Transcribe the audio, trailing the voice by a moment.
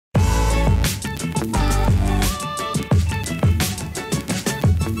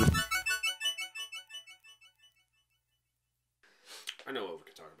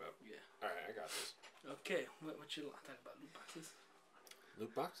Alright, I got this. Okay, what you talking about? Loot boxes?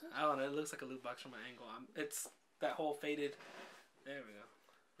 Loot boxes? I don't know. It looks like a loot box from an angle. It's that whole faded. There we go.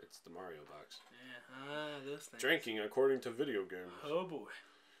 It's the Mario box. Yeah, those things. Drinking according to video games. Oh boy.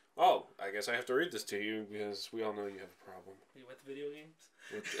 Oh, I guess I have to read this to you because we all know you have a problem. With video games?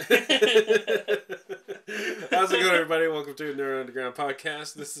 How's it going, everybody? Welcome to NerdUnderground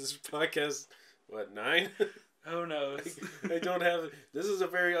Podcast. This is podcast, 9? Who knows? I don't have... This is a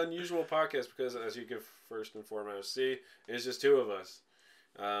very unusual podcast because, as you can first and foremost see, it's just two of us.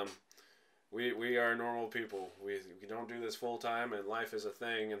 We are normal people. We don't do this full time, and life is a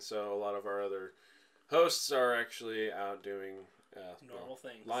thing, and so a lot of our other hosts are actually out doing normal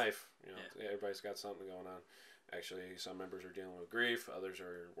things. Life. You know, yeah. Everybody's got something going on. Actually, some members are dealing with grief. Others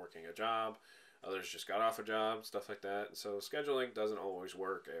are working a job. Others just got off a job. Stuff like that. So scheduling doesn't always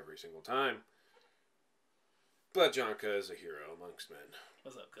work every single time. But JonKuh is a hero amongst men.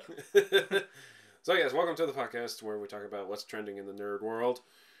 What's up, Kuh? So, yes, welcome to the podcast where we talk about what's trending in the nerd world.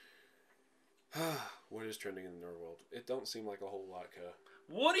 What is trending in the nerd world? It don't seem like a whole lot, Kuh.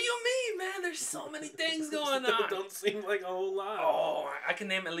 What do you mean, man? There's so many things going on. It don't seem like a whole lot. Oh, I can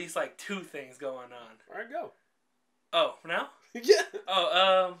name at least like 2 things going on. All right, go. Oh, now? Yeah.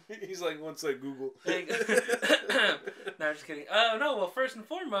 Oh, He's like, once I Google. No, I'm just kidding. No, well, first and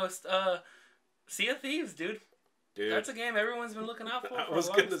foremost, Sea of Thieves, dude. That's a game everyone's been looking out for I was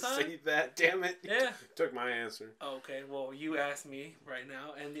going to say that, damn it. Yeah. Took my answer. Okay, well, you asked me right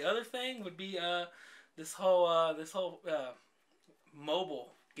now. And the other thing would be this whole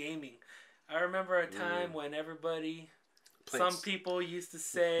mobile gaming. I remember a time when everybody... Some people used to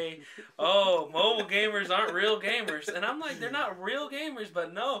say, oh, mobile gamers aren't real gamers. And I'm like, they're not real gamers,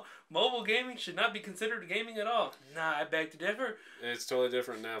 but no, mobile gaming should not be considered gaming at all. Nah, I beg to differ. It's totally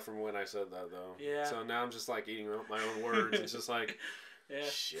different now from when I said that, though. Yeah. So now I'm just like eating up my own words. It's just like,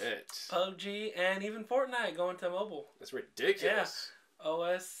 shit. PUBG and even Fortnite going to mobile. That's ridiculous. Yeah.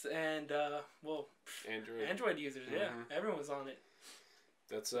 OS and, Android users, yeah. Everyone's on it.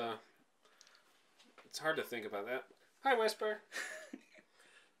 That's, it's hard to think about that. Hi, Whisper.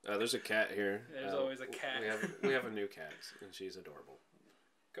 There's a cat here. There's always a cat. We have a new cat, and she's adorable.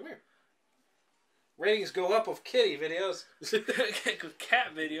 Come here. Ratings go up with kitty videos.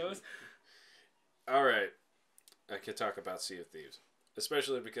 Cat videos. All right. I could talk about Sea of Thieves.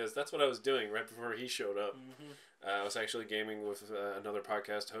 Especially because that's what I was doing right before he showed up. I was actually gaming with another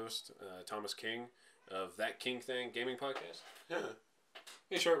podcast host, Thomas King, of That King Thing Gaming Podcast.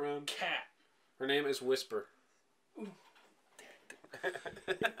 Hey, Short Round. Cat. Her name is Whisper. Ooh.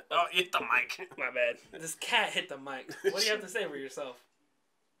 Oh, hit the mic. My bad. This cat hit the mic. What do you have to say for yourself?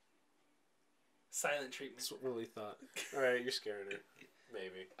 Silent treatment. That's what Lily thought. Alright, you're scaring her.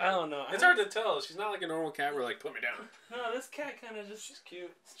 Maybe. I don't know. It's hard to tell. She's not like a normal cat where like, put me down. No, this cat kind of just... She's cute.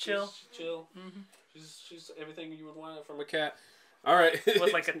 She's chill. She's chill. She's everything you would want from a cat. Alright.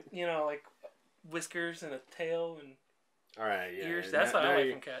 With like like whiskers and a tail and alright, yeah. ears. That's what I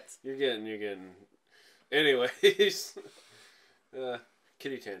like from cats. You're getting... Anyways,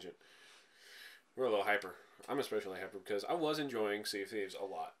 kitty tangent. We're a little hyper. I'm especially hyper because I was enjoying Sea of Thieves a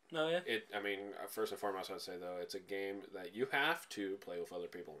lot. Oh, yeah? First and foremost, I'd say, though, it's a game that you have to play with other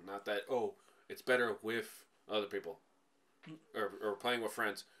people. Not that, it's better with other people. Or playing with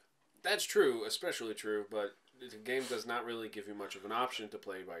friends. That's true, especially true, but the game does not really give you much of an option to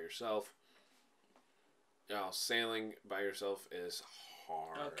play by yourself. Sailing by yourself is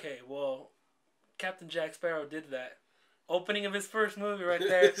hard. Okay, well... Captain Jack Sparrow did that. Opening of his first movie right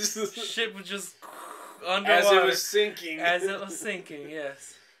there. Ship was just underwater. As it was sinking. As it was sinking,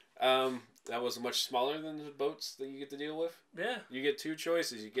 yes. That was much smaller than the boats that you get to deal with. Yeah. You get 2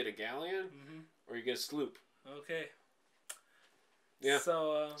 choices. You get a galleon or you get a sloop. Okay. Yeah.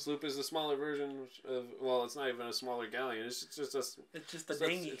 So, sloop is the smaller version of, well, it's not even a smaller galleon. It's just a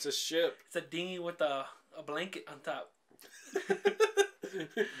dinghy. It's a ship. It's a dinghy with a blanket on top.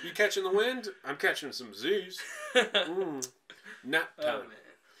 You catching the wind? I'm catching some Z's. Nap time. Oh, man.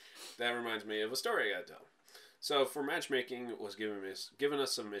 That reminds me of a story I gotta tell. So for matchmaking was giving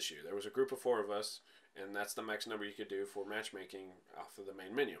us some issue. There was a group of 4 of us, and that's the max number you could do for matchmaking off of the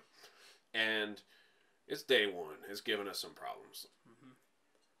main menu. And it's day 1. It's giving us some problems.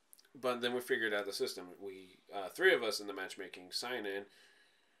 But then we figured out the system. We 3 of us in the matchmaking sign in,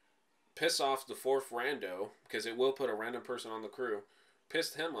 piss off the 4th rando, because it will put a random person on the crew,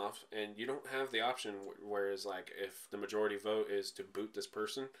 pissed him off, and you don't have the option, whereas like if the majority vote is to boot this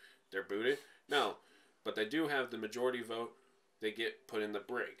person, they're booted. No, but they do have the majority vote, they get put in the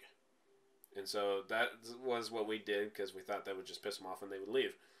brig. And so that was what we did, because we thought that would just piss him off and they would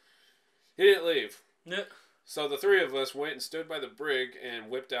leave. He didn't leave. Yeah. So the three of us went and stood by the brig and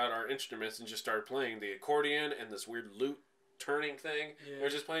whipped out our instruments and just started playing the accordion and this weird lute turning thing. Yeah. We were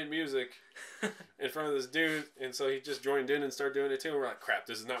just playing music in front of this dude, and so he just joined in and started doing it too. And we're like, crap,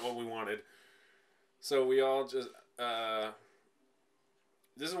 this is not what we wanted. So we all just...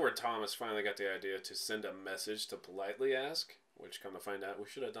 this is where Thomas finally got the idea to send a message to politely ask, which, come to find out, we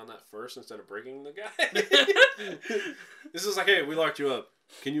should have done that first instead of breaking the guy. This is like, hey, we locked you up.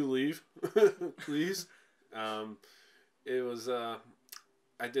 Can you leave? Please? It was,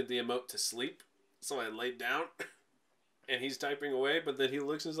 I did the emote to sleep, so I laid down, and he's typing away, but then he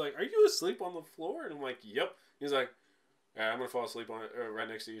looks and is like, are you asleep on the floor? And I'm like, yep. He's like, all right, I'm going to fall asleep on right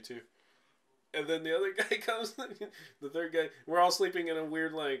next to you, too. And then the other guy comes, the third guy, we're all sleeping in a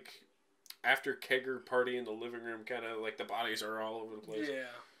weird, like, after kegger party in the living room, kind of, like, the bodies are all over the place. Yeah.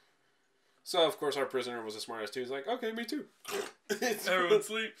 So, of course, our prisoner was the smartest, too. He's like, okay, me too. Everyone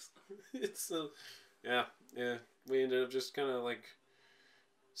sleeps. It's so... Yeah. We ended up just kind of like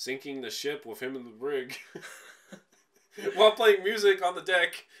sinking the ship with him in the brig while playing music on the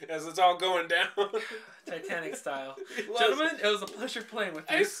deck as it's all going down. Titanic style. Gentlemen, it was a pleasure playing with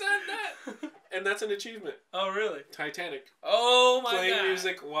you. I said that! And that's an achievement. Oh, really? Titanic. Oh, my God. Playing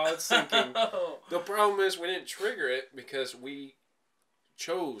music while it's sinking. Oh. The problem is we didn't trigger it because we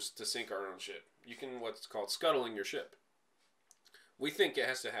chose to sink our own ship. You can what's called scuttling your ship. We think it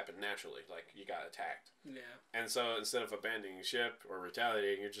has to happen naturally, like you got attacked. Yeah. And so instead of abandoning ship or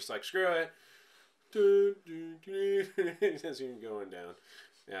retaliating, you're just like, screw it. As you're going down.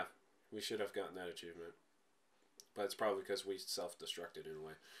 Yeah, we should have gotten that achievement. But it's probably because we self-destructed in a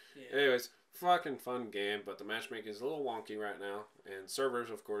way. Yeah. Anyways, fucking fun game, but the matchmaking is a little wonky right now. And servers,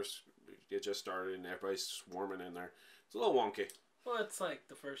 of course, get just started and everybody's swarming in there. It's a little wonky. Well, it's like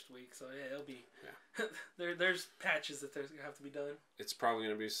the first week, so yeah, it'll be... Yeah. There's patches that have to be done. It's probably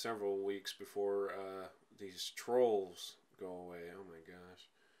going to be several weeks before these trolls go away. Oh my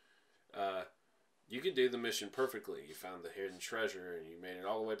gosh. You could do the mission perfectly. You found the hidden treasure and you made it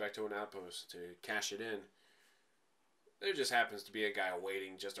all the way back to an outpost to cash it in. There just happens to be a guy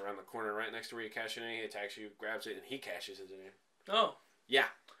waiting just around the corner right next to where you cash it in. He attacks you, grabs it, and he cashes it in. Oh. Yeah. Wow.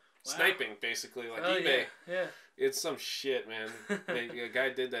 Sniping, basically, like eBay. Yeah. It's some shit, man. A guy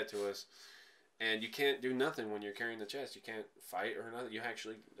did that to us. And you can't do nothing when you're carrying the chest. You can't fight or nothing. You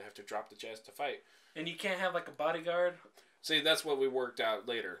actually have to drop the chest to fight. And you can't have, like, a bodyguard? See, that's what we worked out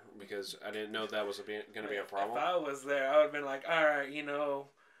later, because I didn't know that was going to be a problem. If I was there, I would have been like, all right,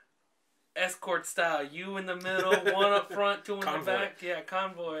 escort style. You in the middle, one up front, two in the back. Yeah,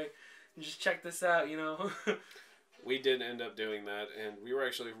 convoy. And just check this out, We did end up doing that, and we were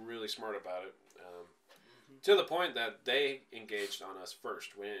actually really smart about it. To the point that they engaged on us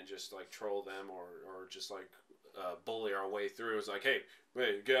first. We didn't just like troll them or just like bully our way through. It was like, hey,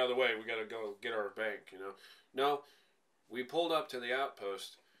 get out of the way. We got to go get our bank, No, we pulled up to the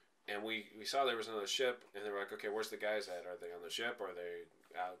outpost, and we saw there was another ship, and they were like, okay, where's the guys at? Are they on the ship? Are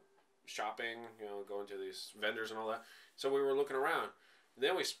they out shopping, going to these vendors and all that? So we were looking around. And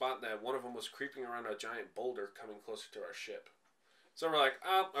then we spot that one of them was creeping around a giant boulder coming closer to our ship. So we're like,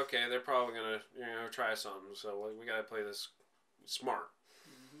 oh, okay, they're probably going to, try something. So we got to play this smart.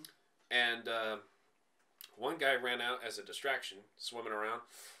 Mm-hmm. And one guy ran out as a distraction, swimming around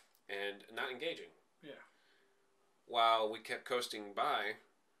and not engaging. Yeah. While we kept coasting by,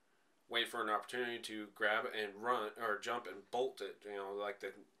 wait for an opportunity to grab and run or jump and bolt it, like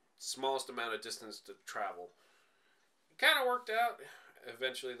the smallest amount of distance to travel. It kind of worked out.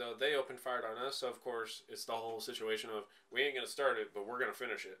 Eventually, though, they opened fire on us, so of course, it's the whole situation of, we ain't going to start it, but we're going to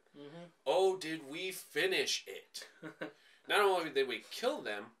finish it. Mm-hmm. Oh, did we finish it? Not only did we kill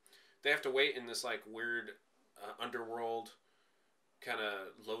them, they have to wait in this, like, weird underworld kind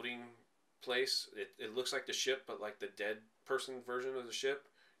of loading place. It looks like the ship, but like the dead person version of the ship.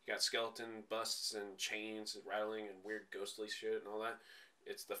 You got skeleton busts and chains and rattling and weird ghostly shit and all that.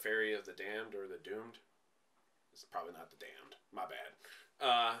 It's the ferry of the damned or the doomed. It's probably not the damned. My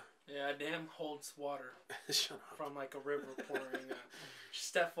bad. Yeah, a dam holds water. Shut up. From like a river pouring.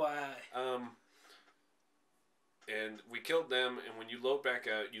 Just FYI. And we killed them, and when you load back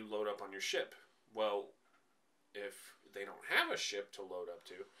out, you load up on your ship. Well, if they don't have a ship to load up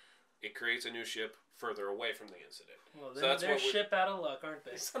to, it creates a new ship further away from the incident. Well, then they're ship out of luck, aren't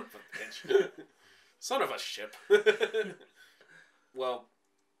they? Son of a bitch. Son of a ship. Well,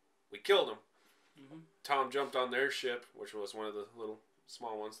 we killed them. Mm-hmm. Tom jumped on their ship, which was one of the little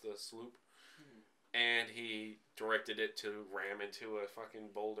small ones, the sloop, and he directed it to ram into a fucking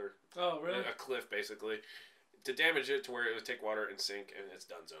boulder. Oh, really? A cliff, basically, to damage it to where it would take water and sink, and it's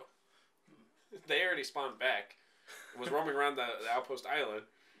donezo. They already spawned back. It was roaming around the outpost island,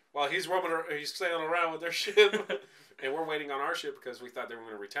 while he's sailing around with their ship, and we're waiting on our ship because we thought they were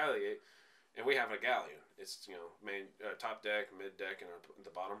going to retaliate, and we have a galleon. It's main top deck, mid deck, and the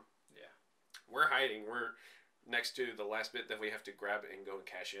bottom. Yeah. We're hiding. We're next to the last bit that we have to grab and go and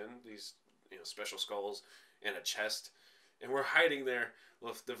cash in these special skulls and a chest, and we're hiding there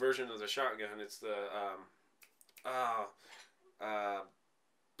with the version of the shotgun. It's the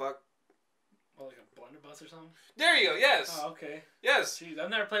buck. Well, like a blunderbuss or something? There you go, yes. Oh, okay. Yes. Jeez, I've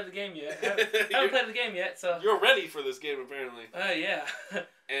never played the game yet. I haven't played the game yet, so... You're ready for this game, apparently. Yeah.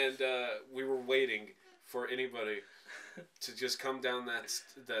 And we were waiting for anybody to just come down that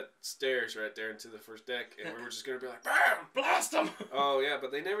stairs right there into the first deck, and we were just going to be like, BAM! Blast them! Oh, yeah,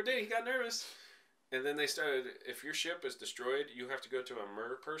 but they never did. He got nervous. And then they started, if your ship is destroyed, you have to go to a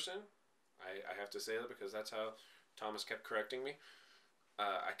mer person. I have to say that because that's how Thomas kept correcting me.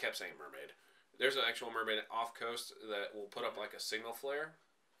 I kept saying mermaid. There's an actual mermaid off coast that will put up like a signal flare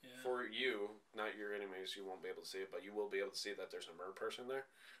for you, not your enemies. You won't be able to see it, but you will be able to see that there's a mer person there.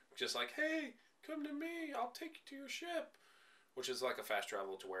 Just like, hey, come to me. I'll take you to your ship. Which is like a fast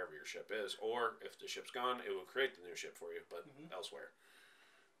travel to wherever your ship is. Or if the ship's gone, it will create the new ship for you, but elsewhere.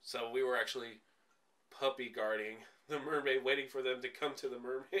 So we were actually puppy guarding the mermaid, waiting for them to come to the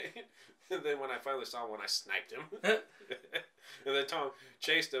mermaid. And then when I finally saw one, I sniped him. And then Tom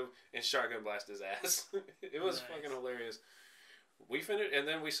chased him and shotgun blasted his ass. It was fucking hilarious. We finished, and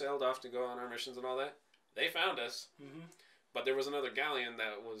then we sailed off to go on our missions and all that. They found us. But there was another galleon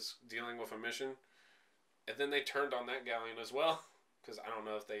that was dealing with a mission. And then they turned on that galleon as well. Because I don't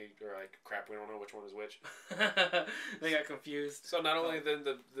know if they were like, crap, we don't know which one is which. They got confused. So not only then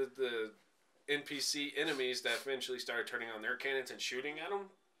the NPC enemies that eventually started turning on their cannons and shooting at them,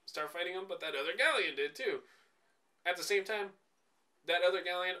 start fighting them, but that other galleon did too. At the same time, that other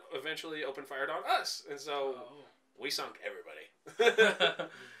galleon eventually opened fire on us, and so we sunk everybody.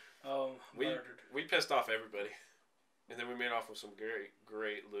 We pissed off everybody, and then we made off with some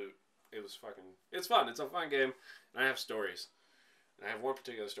great loot. It's fun. It's a fun game, and I have stories. And I have one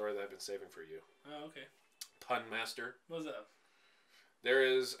particular story that I've been saving for you. Oh, okay. Pun Master. What's up? There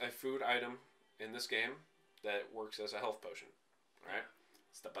is a food item in this game that works as a health potion. Alright?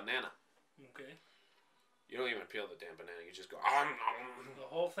 It's the banana. Okay. You don't even peel the damn banana. You just go, The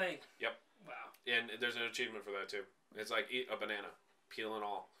whole thing? Yep. Wow. And there's an achievement for that, too. It's like, eat a banana. Peel and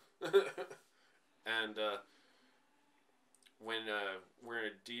all. And when we're in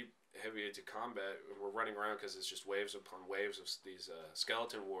a deep, heavy into combat, we're running around because it's just waves upon waves of these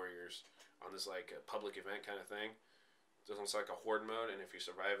skeleton warriors on this, like, public event kind of thing. It's almost like a horde mode, and if you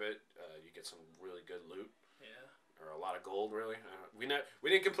survive it, you get some really good loot. Yeah. Or a lot of gold, really. We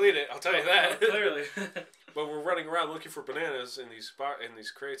didn't complete it, I'll tell you that. Clearly. But we're running around looking for bananas in these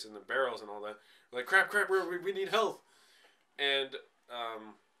crates and the barrels and all that. We're like, crap, we need health. And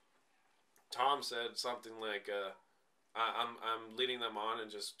Tom said something like, I'm leading them on and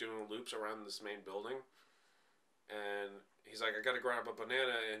just doing loops around this main building. And he's like, I gotta grab a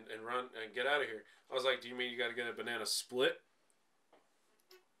banana and run and get out of here. I was like, do you mean you gotta get a banana split?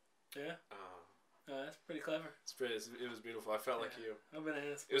 Yeah. That's pretty clever. It was beautiful. I felt like you. A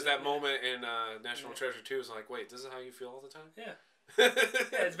banana split. It was that moment in National Treasure 2. It was like, wait, this is how you feel all the time? Yeah. Yeah,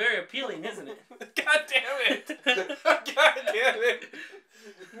 it's very appealing, isn't it? God damn it! God damn it!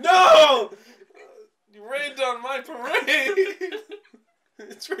 No! You rained on my parade!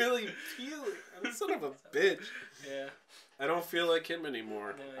 It's really appealing. I'm son of a bitch. Yeah. I don't feel like him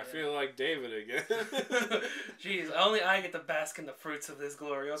anymore. No, I feel like David again. Jeez, only I get to bask in the fruits of this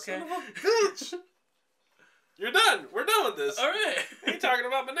glory, okay? Son of a bitch! You're done. We're done with this. All right. I ain't talking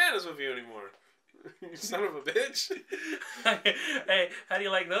about bananas with you anymore. You son of a bitch. Hey, how do you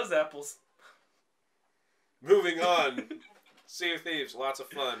like those apples? Moving on. Sea of Thieves. Lots of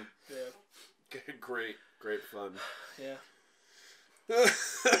fun. Yeah. Great fun. Yeah.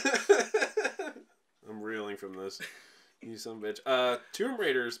 I'm reeling from this. You son of a bitch. Tomb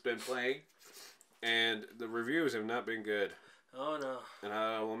Raider's been playing, and the reviews have not been good. Oh, no. And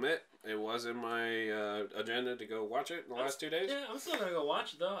I will admit, it was in my agenda to go watch it in the last 2 days. Yeah, I'm still going to go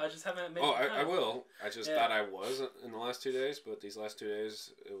watch it, though. I just haven't made I will. I just thought I was in the last 2 days, but these last 2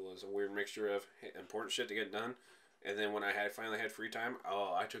 days, it was a weird mixture of important shit to get done. And then when I finally had free time,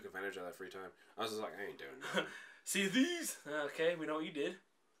 I took advantage of that free time. I was just like, I ain't doing nothing. Sea of Thieves? Okay, we know what you did.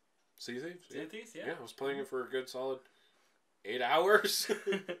 Sea of Thieves? Sea of Thieves, yeah. Yeah, I was playing it for a good solid 8 hours.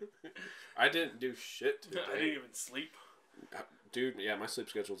 I didn't do shit today. I didn't even sleep. Dude, yeah, my sleep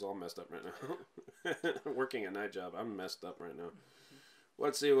schedule's all messed up right now. I'm working a night job. I'm messed up right now.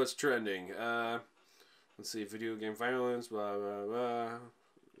 Let's see what's trending. Let's see, video game violence, blah, blah, blah.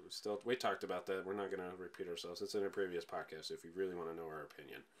 we talked about that. We're not going to repeat ourselves. It's in a previous podcast if you really want to know our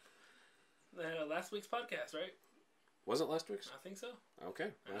opinion. Last week's podcast, right? Was it last week's? I think so. Okay,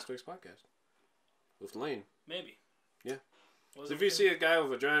 last week's podcast. With Lane. Maybe. Yeah. So if you see a guy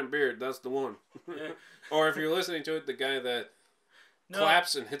with a giant beard, that's the one. Yeah. Or if you're listening to it, the guy that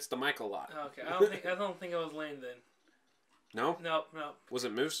claps and hits the mic a lot. Okay, I don't think it was Lane then. No? No. Was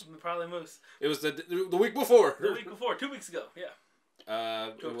it Moose? Probably Moose. It was the week before. The week before, 2 weeks ago, yeah.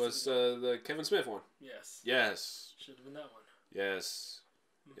 It was the Kevin Smith one. Yes. Should have been that one. Yes.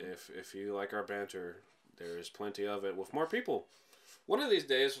 Mm-hmm. If you like our banter, there is plenty of it with more people. One of these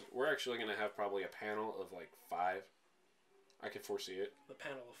days, we're actually going to have probably a panel of like 5. I can foresee it. The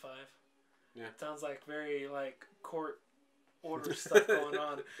panel of 5? Yeah. Sounds like very like court order stuff going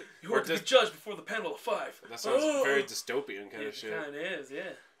on. You are to be judged before the panel of 5. That sounds very dystopian kind of shit. It kind of is,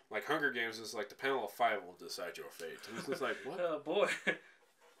 yeah. Like Hunger Games is like the panel of 5 will decide your fate. And it's just like, what? Oh, boy.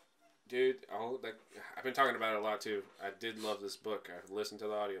 Dude, I've been talking about it a lot too. I did love this book. I've listened to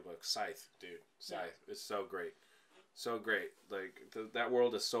the audiobook. Scythe, dude. Scythe. Yeah. It's so great. So great. Like, that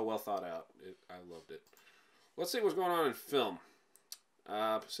world is so well thought out. I loved it. Let's see what's going on in film.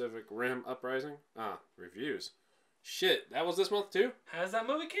 Pacific Rim Uprising. Reviews. Shit, that was this month too? Has that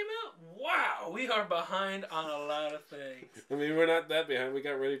movie came out? Wow, we are behind on a lot of things. I mean, we're not that behind. We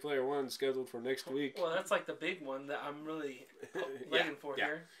got Ready Player One scheduled for next week. Well, that's like the big one that I'm really waiting for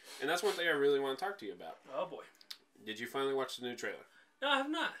here. And that's one thing I really want to talk to you about. Oh, boy. Did you finally watch the new trailer? No, I have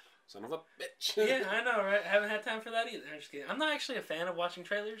not. Son of a bitch. Yeah, I know, right? I haven't had time for that either. I'm just kidding. I'm not actually a fan of watching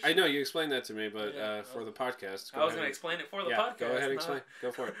trailers. I know, you explained that to me, but for the podcast... I was going to explain it for the podcast. Go ahead and explain.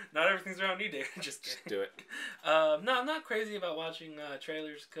 Go for it. Not everything's around you, Dave. Just kidding. Just do it. No, I'm not crazy about watching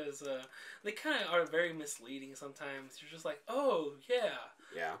trailers because they kind of are very misleading sometimes. You're just like, oh, yeah.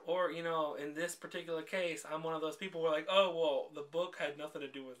 Yeah. Or, you know, in this particular case, I'm one of those people who are like, oh, well, the book had nothing to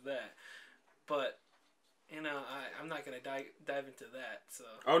do with that. But... You know, I'm not going to dive into that, so...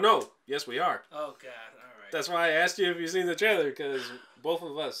 Oh, no. Yes, we are. Oh, God. All right. That's why I asked you if you've seen the trailer, because both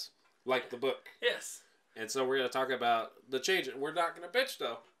of us like the book. Yes. And so we're going to talk about the change. We're not going to bitch,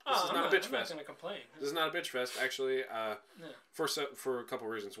 though. This is not a bitch fest. I'm not going to complain. This is not a bitch fest, actually, for a couple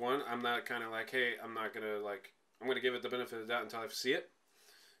reasons. One, I'm not kind of like, hey, I'm not going to, like... I'm going to give it the benefit of the doubt until I see it.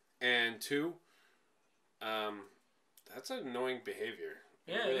 And two, that's annoying behavior.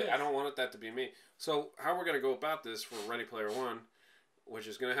 Yeah, really, I don't want that to be me. So how we're going to go about this for Ready Player One, which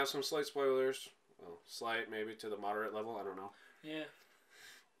is going to have some slight spoilers. Well, slight maybe to the moderate level. I don't know. Yeah.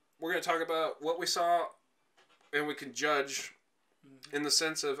 We're going to talk about what we saw, and we can judge in the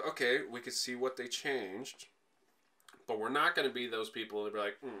sense of, okay, we could see what they changed, but we're not going to be those people that be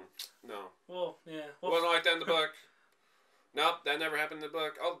like, no. Well, yeah. Well, wasn't like that in the book. Nope, that never happened in the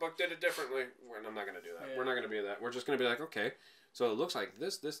book. Oh, the book did it differently. I'm not going to do that. Yeah. We're not going to be that. We're just going to be like, okay, so it looks like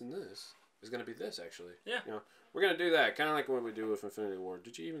this, and this is going to be this, actually. Yeah. You know, we're going to do that, kind of like what we do with Infinity War.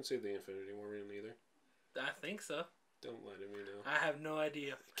 Did you even see the Infinity War in either? I think so. Don't let me know. I have no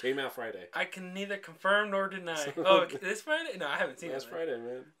idea. It came out Friday. I can neither confirm nor deny. Oh, this Friday? No, I haven't seen it. Last Friday,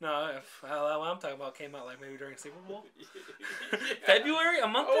 man. No, what I'm talking about came out like maybe during Super Bowl. February? A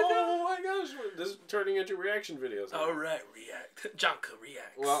month ago? Oh my gosh. This is turning into reaction videos. All right, react. JonKuh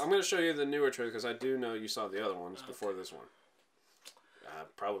reacts. Well, I'm going to show you the newer trailer because I do know you saw the other ones before this one.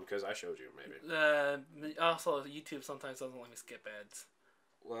 Probably because I showed you, maybe. Also, YouTube sometimes doesn't let me skip ads.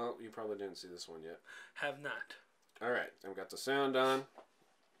 Well, you probably didn't see this one yet. Have not. Alright, I've got the sound on.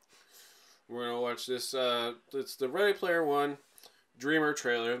 We're going to watch this. It's the Ready Player One Dreamer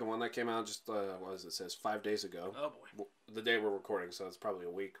trailer, the one that came out just, it says 5 days ago. Oh, boy. The day we're recording, so it's probably a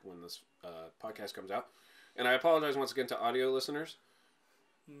week when this podcast comes out. And I apologize once again to audio listeners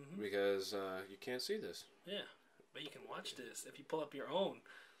because you can't see this. Yeah, but you can watch this if you pull up your own.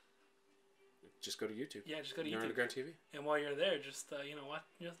 Just go to YouTube. Yeah, just go to YouTube. NerdUnderground TV. And while you're there, just watch,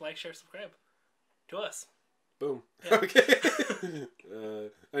 like, share, subscribe to us. Boom. Yeah. Okay.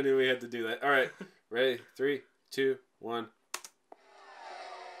 I knew we had to do that. All right. Ready? 3, 2, 1.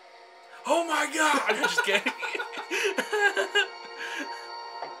 Oh my God! I'm just kidding.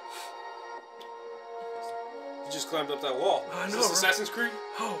 You just climbed up that wall. I know, Is this Assassin's Creed?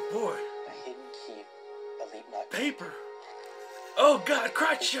 Oh boy. A hidden key. Elite not Paper. Oh God!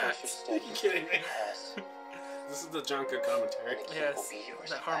 Crotch shots. Are you kidding me? This is the JonKuh commentary. Yes.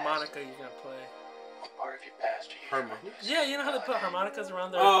 That harmonica you're gonna play. Part of your past. Harmonicas? Yeah, you know how they put harmonicas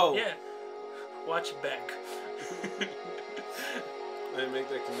around their... Oh! Yeah. Watch it back. I didn't make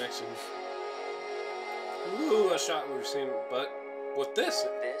that connection. Ooh, a shot we've seen, but with this...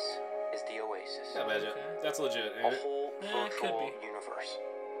 This is the Oasis. Yeah, imagine. Okay. That's legit, A ain't it? whole It could virtual be. universe.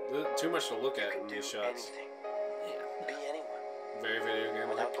 Too much to look You at can in do these shots. anything. Yeah. Be anyone. Very video game.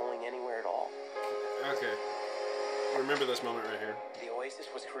 Without the remember this moment right here. The Oasis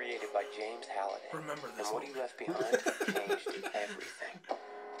was created by James Halliday. Remember this and what he left behind changed everything.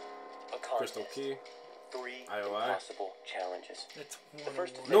 A Crystal contest. Key. 3 IOI. impossible challenges. It's The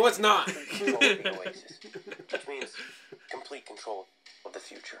first is No, it's not. complete control of the Oasis, which means complete control of the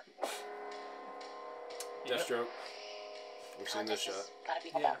future. Deathstroke. We've seen this shot. Gotta be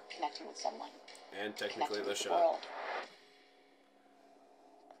Yeah. about connecting with someone. And technically Connecting this with the shot. world.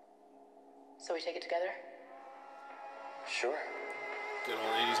 So we take it together? Sure. Good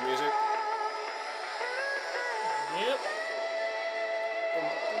old 80s music. Yep.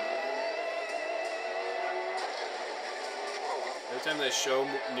 Every time they show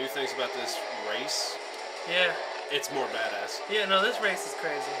new things about this race, Yeah. it's more badass. Yeah, no, this race is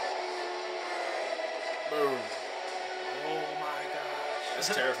crazy. Boom. Oh my gosh. That's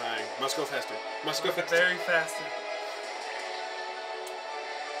terrifying. Must go faster. Must go faster. Very faster.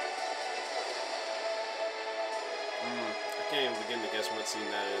 I can't even begin to guess what scene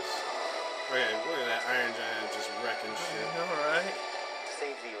that is. Okay, look at that Iron Giant just wrecking I shit. know, right?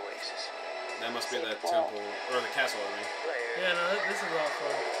 Save the Oasis. That must be that temple, or the castle, I mean. Players, Yeah, no, this is all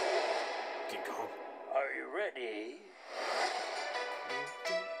fun. King Kong. are you ready?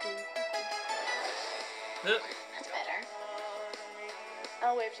 Yep. That's better.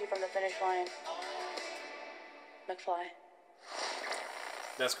 I'll wave to you from the finish line. McFly.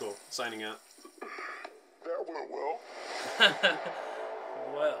 That's cool. Signing out. That went well.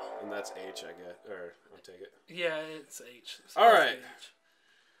 Well. And that's H, I guess. Or, I'll take it. Yeah, it's H. It's All right. H.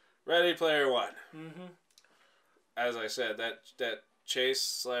 Ready Player One. Mm-hmm. As I said, that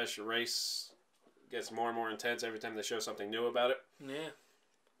chase / race gets more and more intense every time they show something new about it. Yeah.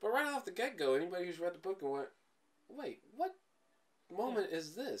 But right off the get-go, anybody who's read the book and went, wait, what moment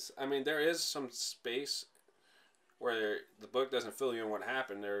is this? I mean, there is some space where the book doesn't fill you in what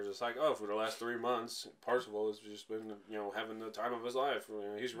happened. They're just like, oh, for the last 3 months, Parzival has just been, having the time of his life.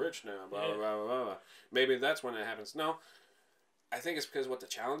 He's rich now, blah, blah, blah, blah, blah. Maybe that's when it happens. No, I think it's because what the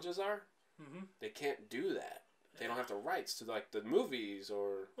challenges are, they can't do that. They don't have the rights to, like, the movies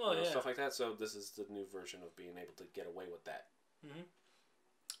or stuff like that. So this is the new version of being able to get away with that. Mm-hmm.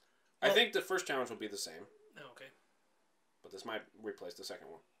 I think the first challenge will be the same. Okay. But this might replace the second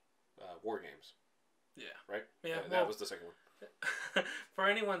one. War Games. Yeah. Right? Yeah. That was the second one. For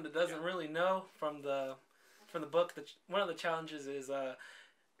anyone that doesn't really know from the book, one of the challenges is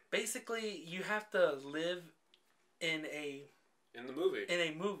basically you have to live in the movie. In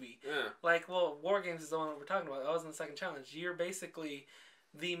a movie. Yeah. Like, well, War Games is the one that we're talking about. That was in the second challenge. You're basically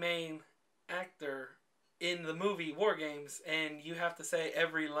the main actor in the movie War Games, and you have to say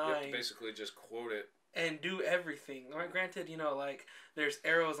every line. You have to basically just quote it. And do everything. Right? Granted, like, there's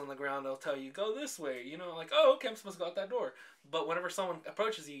arrows on the ground. They'll tell you, go this way. Like, oh, okay, I'm supposed to go out that door. But whenever someone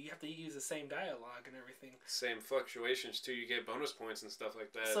approaches you, you have to use the same dialogue and everything. Same fluctuations, too. You get bonus points and stuff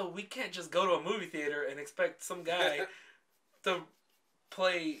like that. So we can't just go to a movie theater and expect some guy to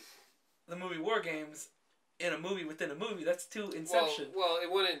play the movie War Games in a movie within a movie. That's too Inception. Well,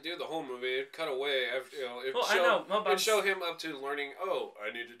 it wouldn't do the whole movie. It'd cut away. I know. It'd show him up to learning, oh,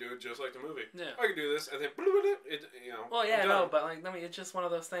 I need to do it just like the movie. Yeah. I can do this. And then, Well, yeah, no, but, like, I mean, it's just one of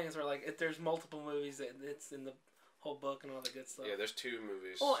those things where, like, if there's multiple movies, it's in the whole book and all that good stuff. Yeah, there's 2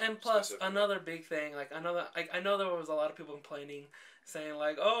 movies. Well, and plus, another big thing, like, I know there was a lot of people complaining, saying,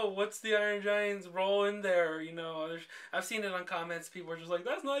 like, oh, what's the Iron Giant's role in there? I've seen it on comments. People are just like,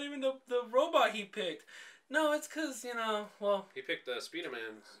 that's not even the robot he picked. No, it's because, well... He picked the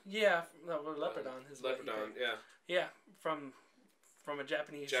Spider-Man. Yeah, Leopardon. His Leopardon, yeah. Yeah, from a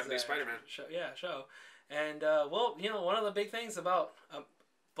Japanese Spider-Man. Show. And, well, one of the big things about a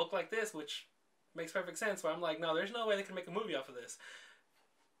book like this, which makes perfect sense, where I'm like, no, there's no way they can make a movie off of this.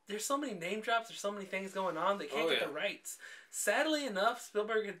 There's so many name drops, there's so many things going on, they can't get the rights. Sadly enough,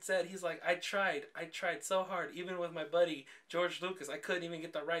 Spielberg had said, he's like, I tried so hard, even with my buddy, George Lucas, I couldn't even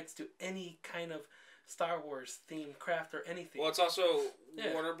get the rights to any kind of Star Wars themed craft or anything. Well, it's also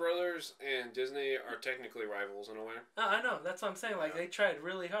Warner Brothers and Disney are technically rivals in a way. I know, that's what I'm saying. Like, they tried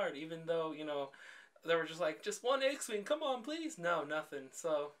really hard, even though, they were just like, just one X-Wing, come on, please. No, nothing,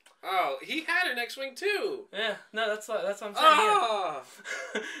 so... Oh, he had an X-Wing, too! Yeah, no, that's what I'm saying. Oh!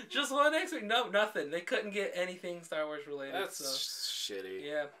 Yeah. Just one X-Wing, no, nothing. They couldn't get anything Star Wars related. That's shitty.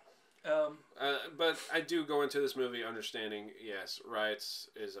 Yeah. But I do go into this movie understanding, yes, rights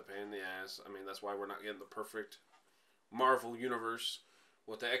is a pain in the ass. I mean, that's why we're not getting the perfect Marvel universe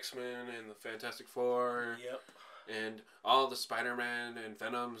with the X-Men and the Fantastic Four. Yep. And all the Spider-Man and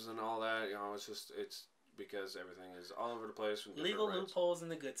Venoms and all that. It's because everything is all over the place. Legal loopholes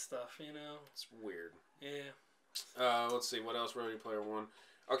and the good stuff, It's weird. Yeah. Let's see, what else Ready Player One?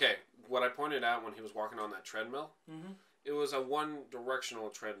 Okay, what I pointed out when he was walking on that treadmill, it was a one-directional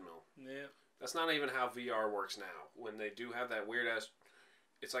treadmill. Yeah. That's not even how VR works now. When they do have that weird-ass...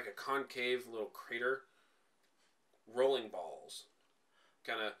 It's like a concave little crater. Rolling balls.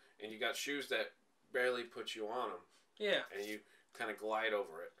 Kind of... And you got shoes that barely put you on them. Yeah. And you kind of glide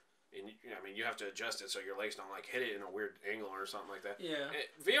over it. And you have to adjust it so your legs don't like hit it in a weird angle or something like that. Yeah.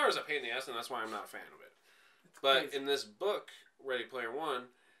 VR is a pain in the ass, and that's why I'm not a fan of it. But in this book, Ready Player One,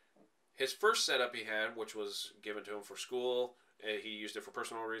 his first setup he had, which was given to him for school, he used it for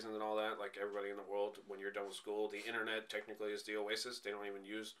personal reasons and all that. Like everybody in the world, when you're done with school, the internet technically is the oasis. They don't even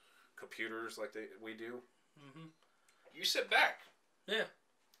use computers like we do. You sit back. Yeah.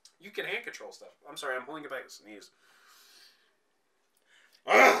 You can hand control stuff. I'm sorry, I'm holding it back to sneeze.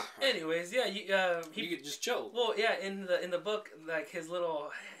 Anyways, yeah, you could just chill. Well, yeah, in the book, like his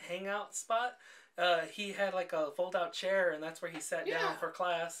little hangout spot, he had like a fold-out chair, and that's where he sat down for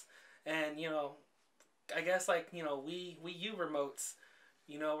class. And I guess like Wii U remotes,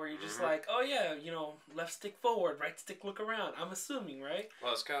 where you're just like, oh yeah, left stick forward, right stick look around. I'm assuming, right?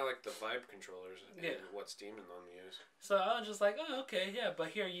 Well, it's kind of like the Vibe controllers and what Steam and them use. So I was just like, oh okay, yeah. But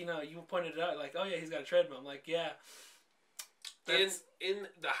here, you pointed it out, like, oh yeah, he's got a treadmill. I'm like, yeah. In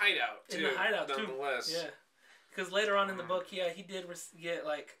the hideout, too. In the hideout, nonetheless. Yeah. Because later on in the book, he did get,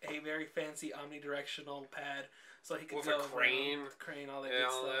 like, a very fancy omnidirectional pad. So he could with go a crane. All that good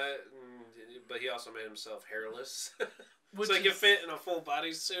all stuff. That. But he also made himself hairless. So he can fit in a full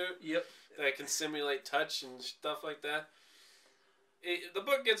bodysuit. Yep. That can simulate touch and stuff like that. The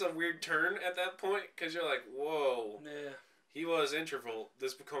book gets a weird turn at that point, because you're like, whoa. Yeah. He was introvert.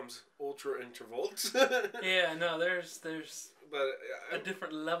 This becomes ultra introvert. Yeah, no, there's a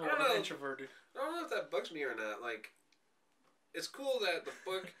different level of introverted. I don't know if that bugs me or not. Like, it's cool that the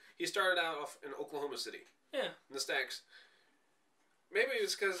book, he started out off in Oklahoma City. Yeah. In the stacks. Maybe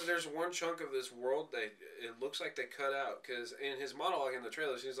it's because there's one chunk of this world that it looks like they cut out. Because in his monologue in the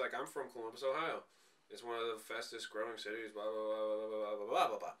trailers, he's like, I'm from Columbus, Ohio. It's one of the fastest growing cities, blah, blah, blah, blah, blah, blah, blah,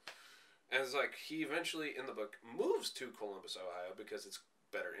 blah, blah. And it's like, he eventually, in the book, moves to Columbus, Ohio, because it's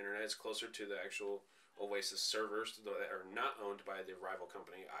better internet. It's closer to the actual Oasis servers that are not owned by the rival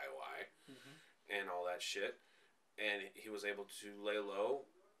company, IOI, and all that shit. And he was able to lay low,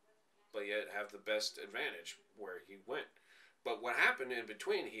 but yet have the best advantage where he went. But what happened in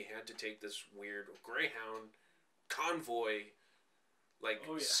between, he had to take this weird Greyhound convoy, like,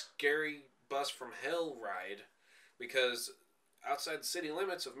 scary bus from hell ride, because outside the city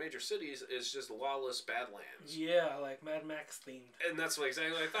limits of major cities is just lawless badlands. Yeah, like Mad Max themed. And that's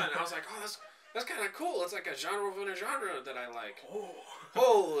exactly what I thought. And I was like, oh, that's kind of cool. It's like a genre within a genre that I like. Oh.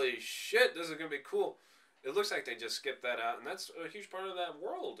 Holy shit, this is going to be cool. It looks like they just skipped that out. And that's a huge part of that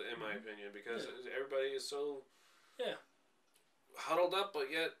world, in my opinion, because everybody is so huddled up, but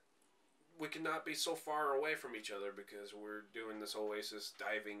yet we cannot be so far away from each other because we're doing this Oasis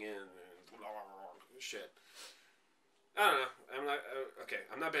diving in and blah, blah, blah, shit. I don't know.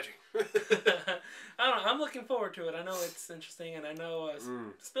 I'm not bitching. I don't know. I'm looking forward to it. I know it's interesting, and I know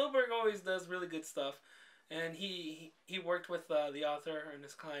Spielberg always does really good stuff. And he worked with the author and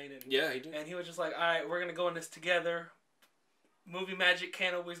his client. And, yeah, he did. And he was just like, all right, we're going to go in this together. Movie magic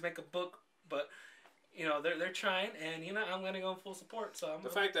can't always make a book, but, they're trying. And, I'm going to go in full support. So the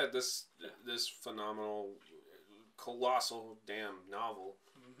fact that this phenomenal, colossal damn novel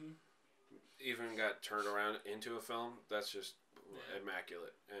even got turned around into a film, that's just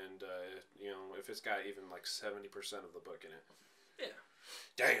immaculate. And, if it's got even like 70% of the book in it. Yeah.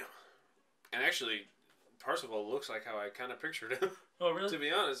 Damn. And actually, Parsifal looks like how I kind of pictured him. Oh, really? To be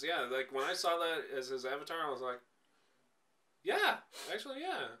honest, yeah. Like, when I saw that as his avatar, I was like, yeah. Actually,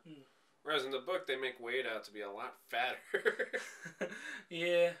 yeah. Whereas in the book, they make Wade out to be a lot fatter.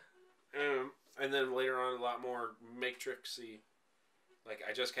 Yeah. And then later on, a lot more Matrix-y. Like,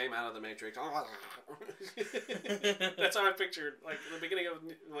 I just came out of the Matrix. That's how I pictured, like, the beginning of,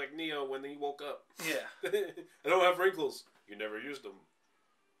 like, Neo when he woke up. Yeah. I don't have wrinkles. You never used them.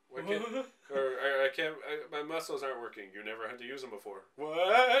 Or I can't, my muscles aren't working. You never had to use them before.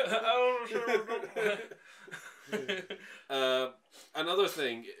 What? Another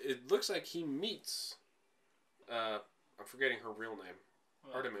thing, it looks like he meets, I'm forgetting her real name.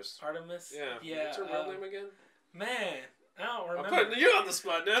 Artemis. Artemis? Yeah. What's her real name again? Man. I don't remember. I'm putting you on the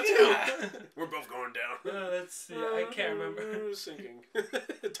spot now, too. Yeah. We're both going down. Let's see. I can't remember. Sinking.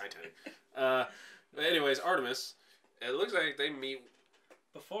 Titanic. But anyways, Artemis, it looks like they meet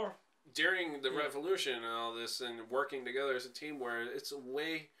before. During the revolution and all this, and working together as a team, where it's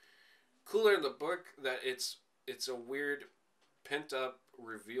way cooler in the book that it's a weird pent up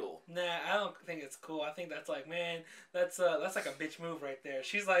reveal. Nah, I don't think it's cool. I think that's like, man, that's like a bitch move right there.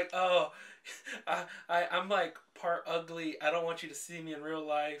 She's like, oh, I'm like part ugly. I don't want you to see me in real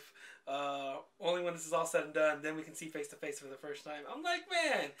life. Only when this is all said and done, then we can see face to face for the first time. I'm like,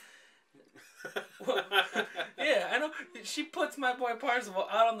 man. Well, yeah, I know. She puts my boy Parzival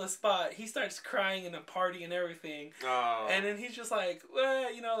out on the spot. He starts crying in a party and everything. Oh. And then he's just like,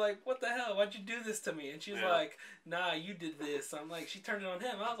 well, you know, like, what the hell? Why'd you do this to me? And she's like, nah, you did this. I'm like, she turned it on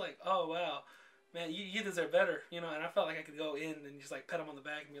him. I was like, oh, wow. Man, you deserve better, you know. And I felt like I could go in and just like pet him on the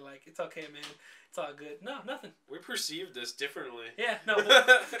back and be like, it's okay, man. It's all good. No, nothing. We perceived this differently. Yeah, no.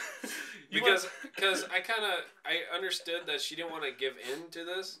 because I understood that she didn't want to give in to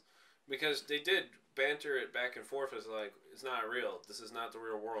this. Because they did banter it back and forth as like, it's not real. This is not the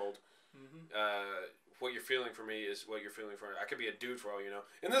real world. Mm-hmm. What you're feeling for me is what you're feeling for me. I could be a dude for all you know.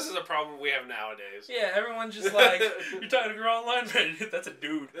 And this is a problem we have nowadays. Yeah, everyone's just like, you're talking to your online man. That's a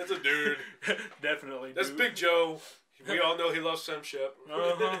dude. That's a dude. Definitely That's dude. Big Joe. We all know he loves Femship.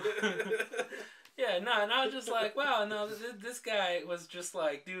 Yeah, no, and I was just like, wow, no, this guy was just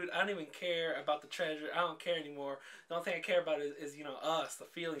like, dude, I don't even care about the treasure. I don't care anymore. The only thing I care about is you know, us, the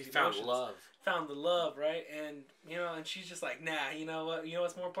feelings, he emotions. Found love. Found the love, right? And, you know, and she's just like, nah, you know what? You know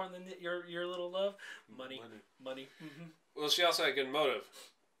what's more important than your little love? Money. Mm-hmm. Well, she also had a good motive.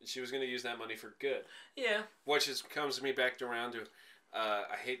 She was going to use that money for good. Yeah. Which comes me back around to...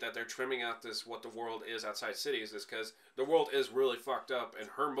 I hate that they're trimming out this what the world is outside cities is because the world is really fucked up and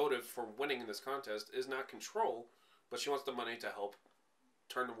her motive for winning in this contest is not control, but she wants the money to help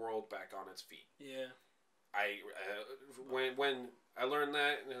turn the world back on its feet. Yeah. When I learned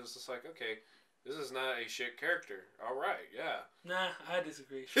that, and it was just like, okay, this is not a shit character. All right, yeah. Nah, I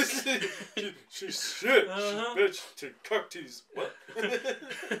disagree. She's shit. Uh-huh. She's bitch to cock tease. What?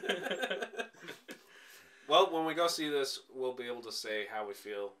 Well, when we go see this, we'll be able to say how we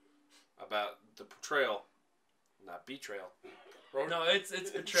feel about the portrayal, not betrayal. No, it's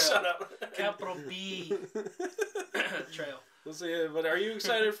betrayal. Shut up. Capital B. Trail. We'll see. But are you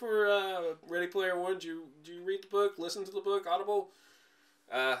excited for Ready Player One? Do you read the book? Listen to the book? Audible?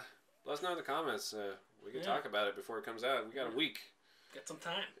 Let us know in the comments. We can talk about it before it comes out. We got a week. Got some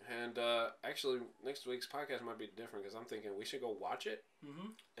time. And actually, next week's podcast might be different because I'm thinking we should go watch it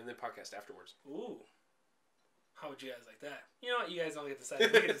and then podcast afterwards. Ooh. How would you guys like that? You know what? You guys don't get to decide. We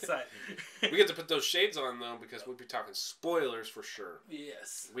get to decide. We get to put those shades on, though, because we'll be talking spoilers for sure.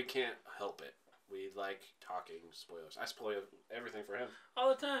 Yes. We can't help it. We like talking spoilers. I spoil everything for him. All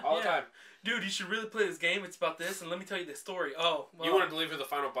the time. All the time. Dude, you should really play this game. It's about this, and let me tell you the story. Oh, well. You want to believe who the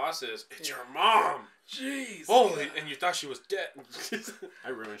final boss is? It's your mom! Jeez. Holy, and you thought she was dead. I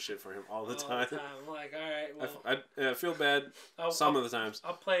ruin shit for him all the time. I'm like, all right, well. I feel bad some of the times.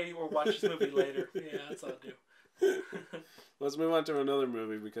 I'll play or watch this movie later. Yeah, that's all I'll do. Let's move on to another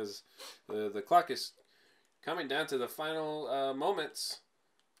movie because the clock is coming down to the final moments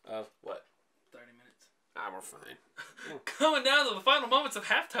of what? 30 minutes. We're fine. Coming down to the final moments of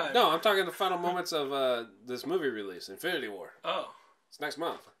halftime. No, I'm talking the final moments of this movie release, Infinity War. Oh. It's next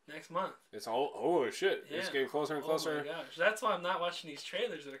month. Next month. It's all, oh shit. Yeah. It's getting closer and closer. Oh my gosh. That's why I'm not watching these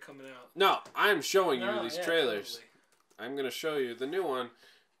trailers that are coming out. No, I'm showing you these trailers. Totally. I'm going to show you the new one.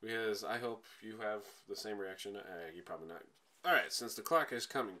 Because I hope you have the same reaction. You probably not. Alright, since the clock is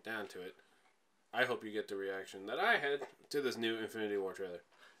coming down to it, I hope you get the reaction that I had to this new Infinity War trailer.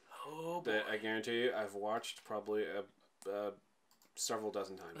 Oh, boy. That I guarantee you, I've watched probably several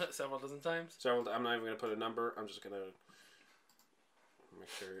dozen times. Several dozen times? I'm not even going to put a number. I'm just going to make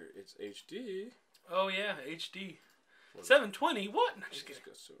sure it's HD. Oh, yeah, HD. 720? What? No, just kidding.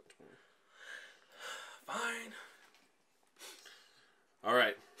 720. Fine. All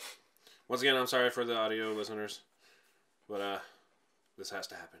right. Once again, I'm sorry for the audio listeners, but this has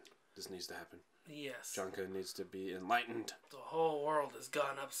to happen. This needs to happen. Yes. JonKuh needs to be enlightened. The whole world has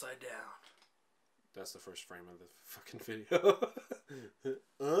gone upside down. That's the first frame of the fucking video.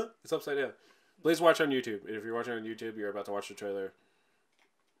 It's upside down. Please watch on YouTube. If you're watching on YouTube, you're about to watch the trailer.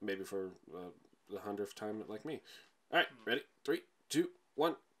 Maybe for the 100th time, like me. All right, ready? 3, 2,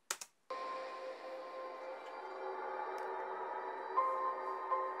 1.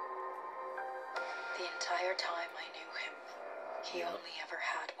 The entire time I knew him, he only ever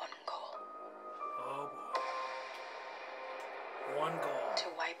had one goal. Oh boy. One goal. To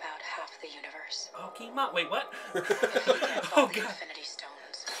wipe out half the universe. Pokemon? Wait, what? If he can't Oh, find the God. Infinity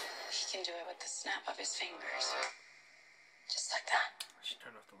Stones, he can do it with the snap of his fingers. Just like that. I should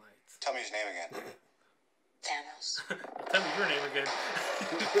turn off the lights. Tell me his name again. Thanos. Tell me your name again.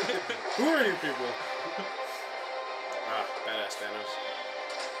 Who are you people? Badass Thanos.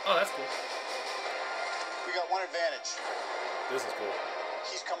 Oh, that's cool. We got one advantage. This is cool.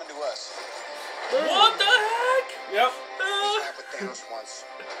 He's coming to us. What the heck? Yep. He met with Thanos once.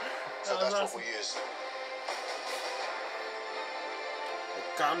 So that's what we use.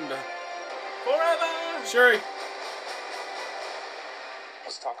 Wakanda. Forever. Shuri.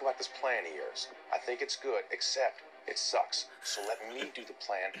 Let's talk about this plan of yours. I think it's good, except it sucks. So let me do the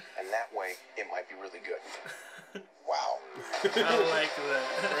plan, and that way it might be really good. Wow. I like that.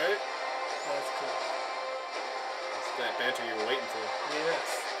 Right? That's cool. It's that banter you were waiting for. Yes.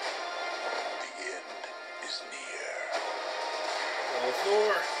 The end is near. All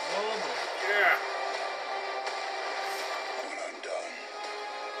four. Oh my. Yeah. When I'm done,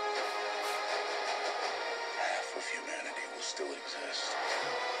 half of humanity will still exist.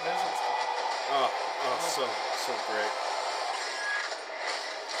 This is cool. So great.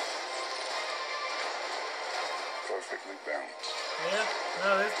 Perfectly balanced. Yeah.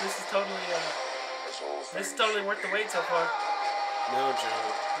 No, this is totally As all this is things totally should worth the be. wait so far. No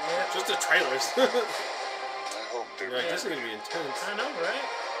joke. Yeah. Just the trailers. I hope they're You're like, this is gonna be intense. I know, right?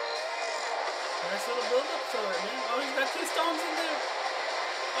 Nice little build up to it, man. Oh, he's got 2 stones in there.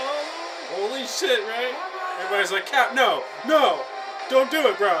 Oh. Holy shit, right? Everybody's like, Cap, no, don't do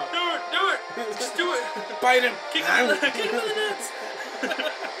it, bro. Do it. Just do it. Bite him. Kick him in the nuts.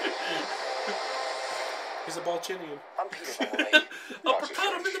 He's a Balchinian. I'm Peter, by the way.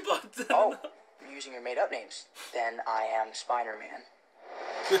 Uppercut him in the butt. Oh, you're using your made-up names. Then I am Spider-Man.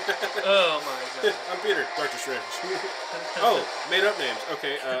 Oh my god. I'm Peter, Dr. Strange. Oh, made up names.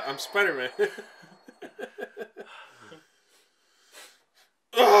 Okay, I'm Spider-Man.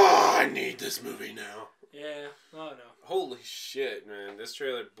 Oh, I need this movie now. Yeah. Oh no. Holy shit, man. This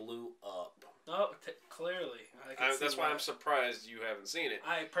trailer blew up. Oh, clearly. I can see That's why why. I'm surprised you haven't seen it.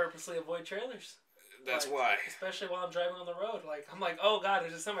 I purposely avoid trailers. That's Like, why. Especially while I'm driving on the road. Like, I'm like, oh god,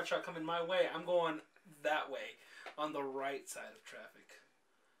 there's a semi truck coming my way. I'm going that way on the right side of traffic.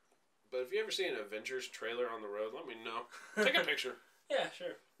 But if you ever see an Avengers trailer on the road, let me know. Take a picture. Yeah,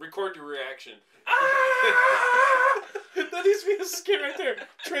 sure. Record your reaction. Ah! That needs to be a skit right there.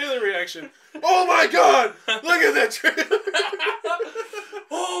 Trailer reaction. Oh my god! Look at that trailer!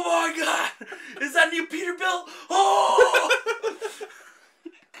 Oh my god! Is that new Peterbilt? Oh!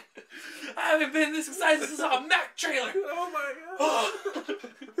 I haven't been this excited since I saw a Mac trailer. Oh my god! Oh,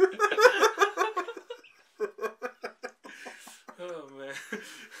 oh man.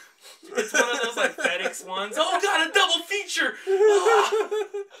 It's one of those like FedEx ones. Oh god, a double feature!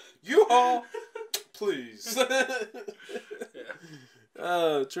 Oh. U-Haul! Please. Yeah.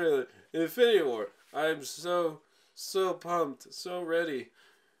 Oh, trailer. Infinity War. I'm so pumped. So ready.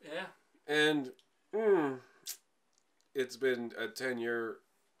 Yeah. And, it's been a 10-year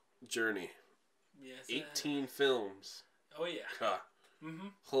journey. Yes. 18 films. Oh yeah. Mm-hmm.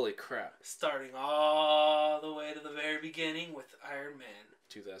 Holy crap. Starting all the way to the very beginning with Iron Man.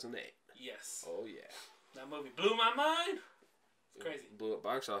 2008. Yes. Oh, yeah. That movie blew my mind. It's crazy. It blew up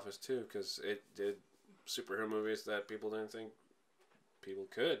box office, too, because it did superhero movies that people didn't think people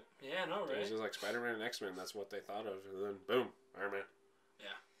could. Yeah, I know, It right? was just like Spider-Man and X-Men. That's what they thought of. And then, boom, Iron Man.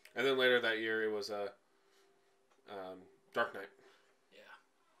 Yeah. And then later that year, it was Dark Knight. Yeah.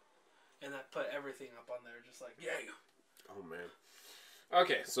 And that put everything up on there, just like, yeah. Oh, man.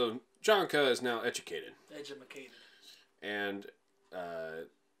 Okay, so JonKuh is now educated. Educated. And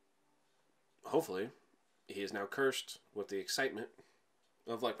hopefully he is now cursed with the excitement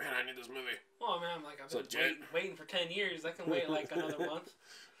of like, man, I need this movie. Oh man, I'm like, I've been So, waiting for 10 years. I can wait like another month.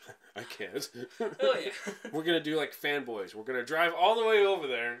 I can't. Oh yeah. We're going to do like fanboys. We're going to drive all the way over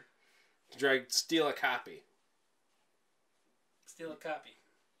there to steal a copy. Steal a copy.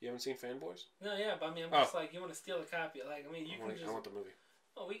 You haven't seen Fanboys? No, yeah, but I mean, I'm just like, you want to steal a copy. Like, I mean, you can just... I want the movie.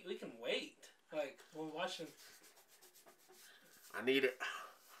 Oh, we can wait. Like, we're watching... I need it.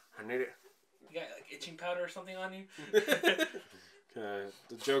 I need it. You got, like, itching powder or something on you? The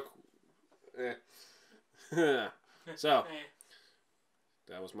joke... So,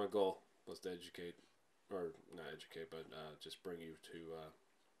 that was my goal, was to educate, or not educate, but just bring you to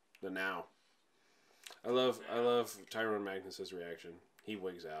the now. I love Tyrone Magnus's reaction. He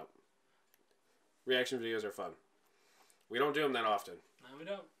wigs out. Reaction videos are fun. We don't do them that often. No, we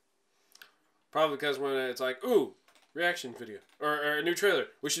don't. Probably because when it's like, ooh, reaction video. Or a new trailer.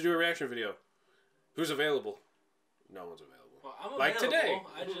 We should do a reaction video. Who's available? No one's available. Well, I'm like available. today.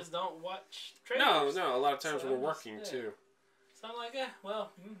 I just don't watch trailers. No. A lot of times So we're working too. So I'm like,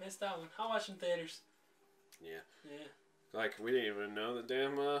 well, missed that one. I'll watch in theaters. Yeah. Yeah. Like, we didn't even know the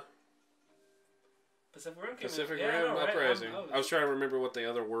damn Pacific Rim came Pacific out. Rim Yeah, I know, right? Uprising. I was trying to remember what the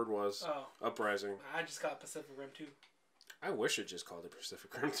other word was. Oh. Uprising. I just got Pacific Rim 2. I wish it just called it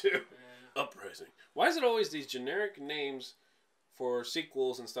Pacific Rim 2. Yeah. Uprising. Why is it always these generic names for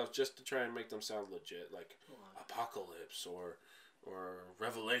sequels and stuff just to try and make them sound legit, like Apocalypse or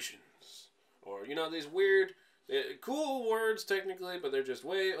Revelations, or these weird, cool words technically, but they're just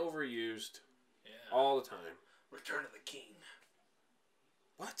way overused all the time. Return of the King.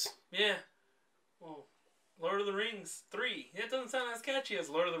 What? Yeah. Well, Lord of the Rings 3. It doesn't sound as catchy as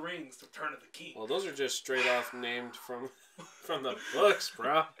Lord of the Rings Return of the King. Well, those are just straight off named from the books,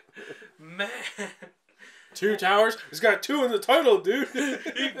 bro. Man. 2 Towers? It's got 2 in the title, dude.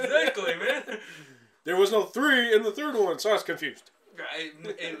 Exactly, man. There was no 3 in the third one, so I was confused.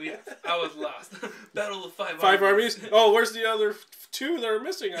 I was lost. Battle of 5 armies? Oh, where's the other 2 that are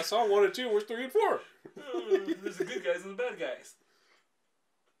missing? I saw 1 and 2. Where's 3 and 4? There's the good guys and the bad guys.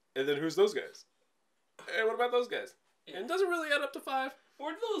 And then who's those guys? And what about those guys? Yeah. And does it really add up to 5?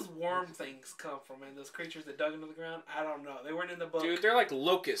 Where did those worm things come from, man? Those creatures that dug into the ground? I don't know. They weren't in the book. Dude, they're like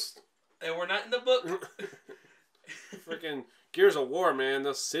locusts. They were not in the book. Freaking Gears of War, man.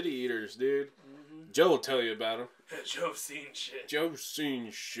 Those city eaters, dude. Mm-hmm. Joe will tell you about them. Joe's seen shit. Joe's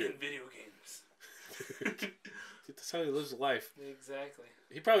seen shit. In video games. That's how he lives life. Exactly.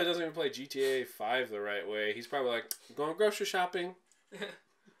 He probably doesn't even play GTA 5 the right way. He's probably like, I'm going grocery shopping.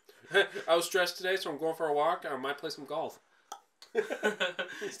 I was stressed today, so I'm going for a walk. I might play some golf.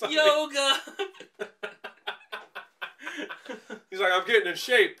 Yoga! He's like, I'm getting in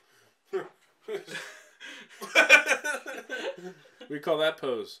shape. We call that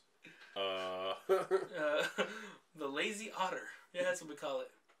pose. The lazy otter. Yeah, that's what we call it.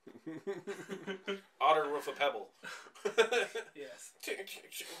 Otter with a pebble. Yes.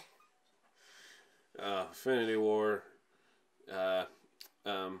 Infinity War.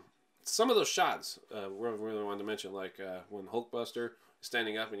 Some of those shots we really wanted to mention, like when Hulkbuster is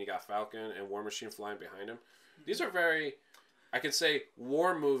standing up and you got Falcon and War Machine flying behind him. These are very, I could say,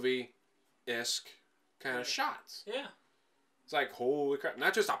 war movie-esque kind of shots. Yeah. It's like, holy crap.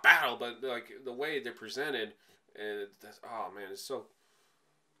 Not just a battle, but like the way they're presented. And oh man,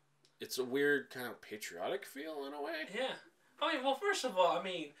 it's a weird kind of patriotic feel in a way. Yeah. I mean, well, first of all,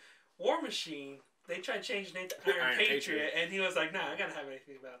 War Machine, they tried changing it to Iron Patriot, and he was like, nah, I gotta have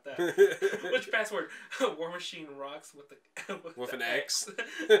anything about that. What's your password? War Machine rocks with an X.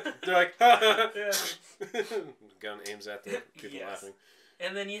 They're like, yeah. Gun aims at the people laughing.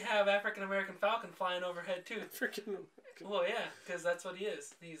 And then you have African American Falcon flying overhead too. African American. Well, yeah, because that's what he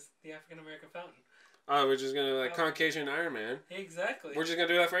is. He's the African American Falcon. Oh, we're just gonna Caucasian Iron Man. Exactly. We're just gonna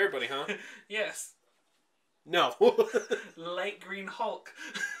do that for everybody, huh? Yes. No. Light green Hulk.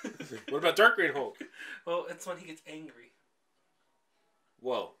 What about dark green Hulk? Well, it's when he gets angry.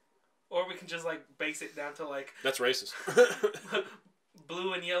 Whoa. Or we can just base it down to That's racist.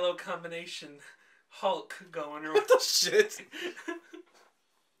 blue and yellow combination Hulk going or what the shit?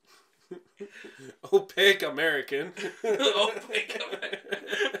 Opaque American. Opaque American.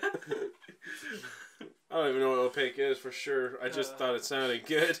 I don't even know what opaque is for sure. I just thought it sounded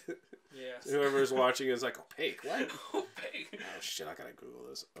good. Yes. Whoever's watching is like, opaque? What? Opaque. Oh shit, I gotta Google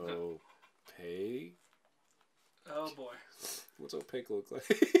this. Opaque? Oh boy. What's opaque look like?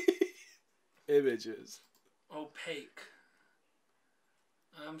 Images. Opaque.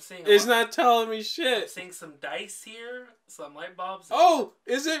 I'm seeing. It's not telling me shit. I'm seeing some dice here, some light bulbs. Oh,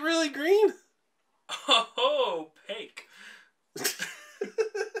 is it really green? Oh, opaque.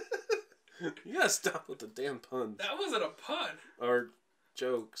 You gotta stop with the damn puns. That wasn't a pun. Or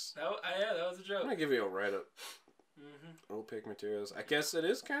jokes. That was a joke. I'm gonna give you a write-up. Mm-hmm. Opaque materials. I guess it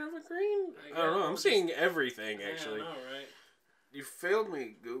is kind of a green. I don't know. I'm seeing everything, actually. Yeah, I know, right? You failed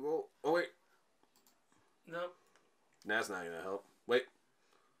me, Google. Oh, wait. Nope. That's not gonna help. Wait.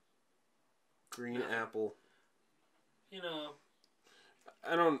 Green apple.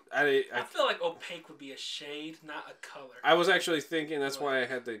 I feel like opaque would be a shade, not a color. I was actually thinking that's why I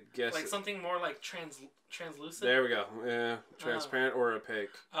had to guess. Like something more like translucent? There we go. Yeah. Transparent or opaque.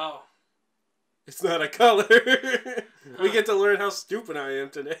 Oh. It's not a color. We get to learn how stupid I am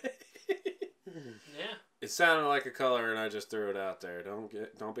today. Yeah. It sounded like a color and I just threw it out there.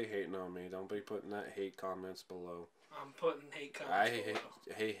 Don't be hating on me. Don't be putting that hate comments below. I'm putting hate comments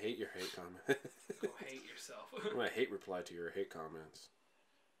below. I hate your hate comments. Go hate yourself. I'm going to hate reply to your hate comments.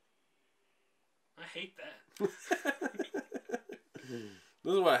 I hate that.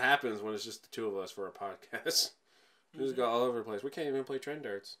 This is what happens when it's just the two of us for a podcast. We just go all over the place. We can't even play trend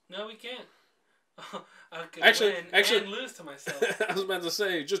darts. No, we can't. I could actually, win and lose to myself. I was about to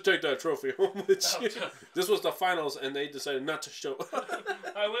say, just take that trophy home with you. This was the finals, and they decided not to show up.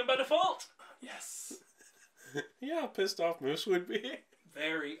 I win by default. Yes. Yeah, how pissed off Moose would be.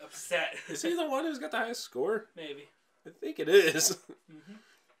 Very upset. Is he the one who's got the highest score? Maybe. I think it is. Mm-hmm.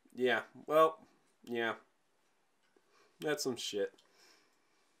 Yeah. Well, yeah. That's some shit.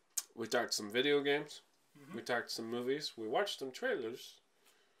 We talked some video games. Mm-hmm. We talked some movies. We watched some trailers.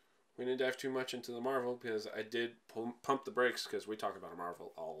 We didn't dive too much into the Marvel because I did pump the brakes because we talk about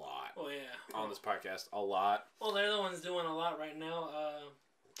Marvel a lot. Oh, yeah. On this podcast, a lot. Well, they're the ones doing a lot right now.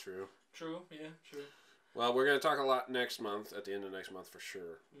 True. True, yeah, true. Well, we're going to talk a lot next month, at the end of next month for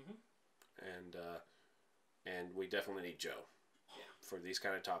sure. Mm-hmm. And we definitely need Joe for these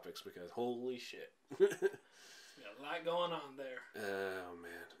kind of topics because holy shit. Got a lot going on there. Oh,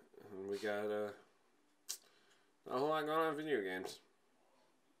 man. And we got a whole lot going on in video games.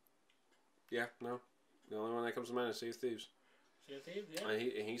 Yeah, no. The only one that comes to mind is Sea of Thieves. Sea of Thieves, yeah.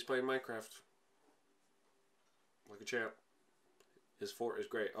 And he's playing Minecraft. Like a champ. His fort is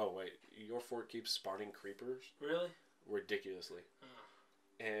great. Oh, wait. Your fort keeps spawning creepers? Really? Ridiculously.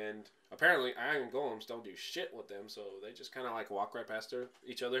 And apparently iron golems don't do shit with them, so they just kind of like walk right past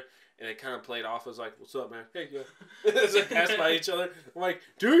each other, and it kind of played off as like, what's up, man? Hey, yeah. As they pass by each other. I'm like,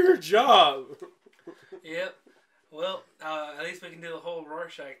 do your job! Yep. Well, at least we can do the whole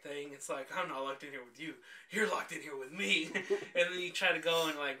Rorschach thing. It's like, I'm not locked in here with you. You're locked in here with me. And then you try to go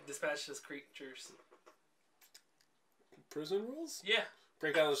and, like, dispatch those creatures. Prison rules? Yeah.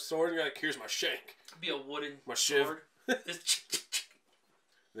 Break out the sword and you're like, here's my shank. Be a wooden my shiv. sword. Just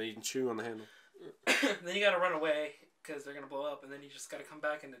then you can chew on the handle. Then you gotta run away because they're gonna blow up, and then you just gotta come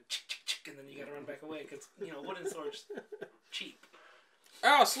back and then you gotta run back away because, you know, wooden swords cheap.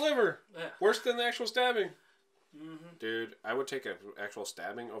 Oh, sliver! Yeah. Worse than the actual stabbing. Mm-hmm. Dude, I would take an actual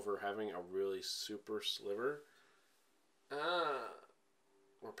stabbing over having a really super sliver.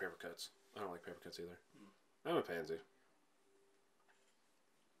 Or paper cuts. I don't like paper cuts either. I'm a pansy.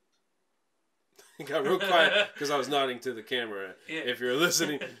 It got real quiet because I was nodding to the camera. Yeah. If you're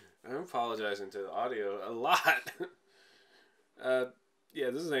listening, I'm apologizing to the audio a lot. Yeah,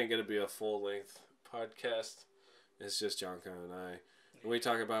 this ain't going to be a full-length podcast. It's just JonKuh and I. We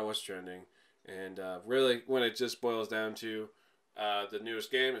talk about what's trending. And really, when it just boils down to the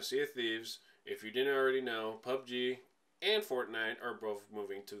newest game is Sea of Thieves. If you didn't already know, PUBG and Fortnite are both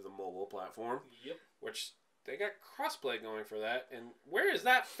moving to the mobile platform. Yep. Which they got crossplay going for that. And where is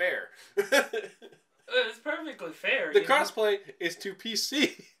that fair? It's perfectly fair. The crossplay is to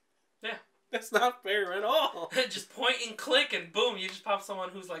PC. Yeah. That's not fair at all. Just point and click and boom, you just pop someone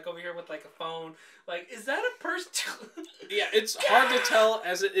who's like over here with like a phone. Like, is that a person? Yeah, it's hard to tell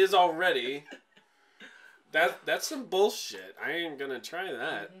as it is already. That's some bullshit. I ain't gonna try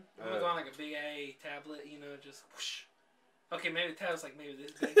that. I'm gonna go on like a big A tablet, you know, just whoosh. Okay, maybe the tablet's like maybe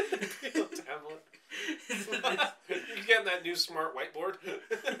this big. Tablet. You getting that new smart whiteboard?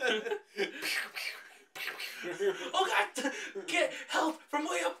 Oh God! Get help from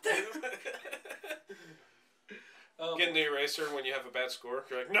way up there. Getting the eraser when you have a bad score.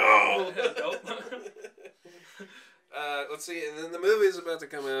 You're like, no. Nope. Let's see, and then the movie is about to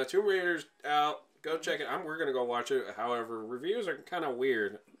come out. Tomb Raider's out. Go check it. We're gonna go watch it. However, reviews are kind of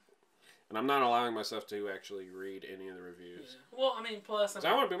weird, and I'm not allowing myself to actually read any of the reviews. Yeah. Well, I mean, plus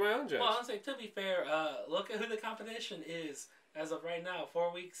I want to be my own judge. Well, I'll say to be fair, look at who the competition is. As of right now,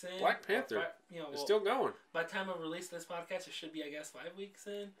 4 weeks in. Black Panther. It's still going. By the time of release of this podcast, it should be, I guess, 5 weeks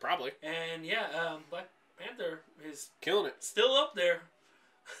in. Probably. And yeah, Black Panther is killing it. Still up there,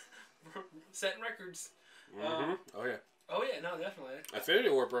 setting records. Mm-hmm. Oh yeah. Oh yeah, no, definitely. Infinity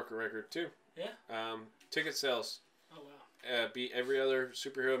War broke a record too. Yeah. Ticket sales. Oh wow. Beat every other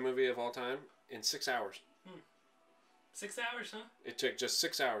superhero movie of all time in 6 hours. 6 hours, huh? It took just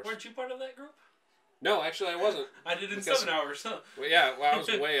 6 hours. Weren't you part of that group? No, actually I wasn't. I did in 7 hours, huh? Well, yeah, I was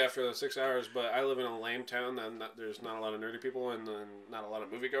way after the 6 hours, but I live in a lame town. There's not a lot of nerdy people and not a lot of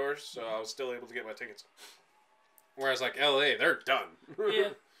moviegoers, so I was still able to get my tickets. Whereas like LA, they're done. Yeah.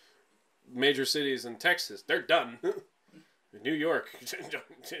 Major cities in Texas, they're done. New York,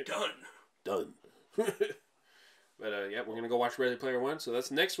 done. But yeah, we're gonna go watch Ready Player One. So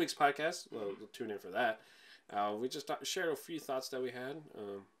that's next week's podcast. Well, we'll tune in for that. We just shared a few thoughts that we had.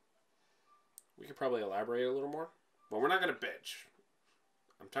 We could probably elaborate a little more, but we're not gonna bitch.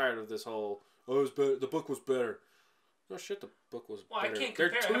 I'm tired of this whole it was better. The book was better. No shit, the book was better. I can't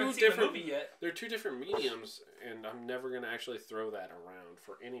compare. I haven't seen the movie yet. They're two different mediums, and I'm never gonna actually throw that around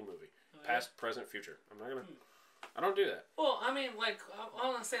for any movie, past, present, future. I'm not gonna. I don't do that. Well, I mean, like, I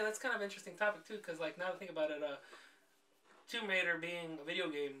want to say that's kind of an interesting topic too, because like now that I think about it, Tomb Raider being a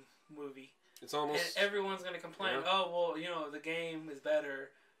video game movie, it's almost and everyone's gonna complain. Yeah. Oh well, you know, the game is better.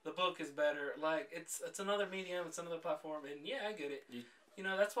 The book is better. Like, it's another medium, it's another platform, and yeah, I get it. You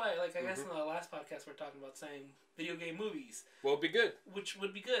know, that's why, like, I guess in the last podcast we're talking about saying video game movies. Well, it'd be good. Which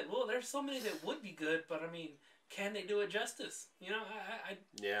would be good. Well, there's so many that would be good, but, I mean, can they do it justice? You know,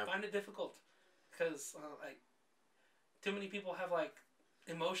 I find it difficult. Because, like, too many people have like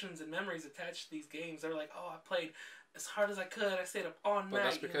emotions and memories attached to these games. They're like, oh, I played as hard as I could. I stayed up all night. But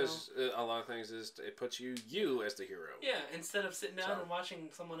that's because a lot of things is it puts you as the hero. Yeah, instead of sitting down and watching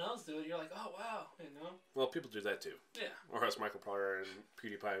someone else do it, you're like, oh wow, you know. Well, people do that too. Yeah. Or else Michael Potter and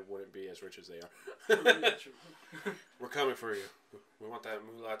PewDiePie wouldn't be as rich as they are. True. We're coming for you. We want that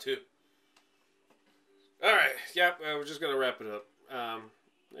moolah too. All right. Yep. We're just gonna wrap it up.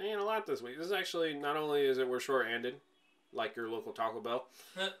 Ain't a lot this week. This is actually not only is it we're short-handed, like your local Taco Bell.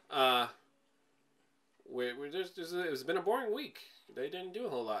 It's been a boring week. They didn't do a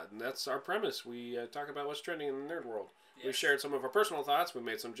whole lot, and that's our premise. We talk about what's trending in the nerd world. Yes. We shared some of our personal thoughts. We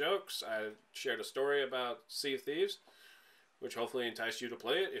made some jokes. I shared a story about Sea of Thieves, which hopefully enticed you to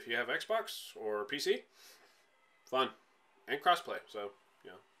play it if you have Xbox or PC. Fun and crossplay. So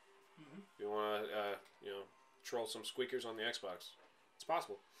if you want to troll some squeakers on the Xbox, it's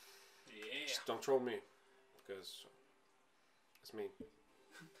possible. Yeah. Just don't troll me because it's mean.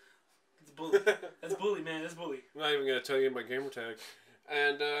 It's bully. That's bully, man. That's bully. I'm not even going to tell you my gamer tag.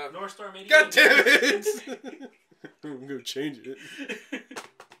 And, North Star Media. God damn it! I'm going to change it.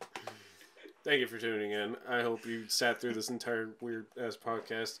 Thank you for tuning in. I hope you sat through this entire weird-ass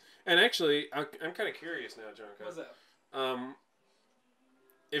podcast. And actually, I'm kind of curious now, JonKuh. What's that?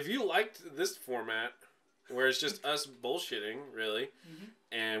 If you liked this format, where it's just us bullshitting, really,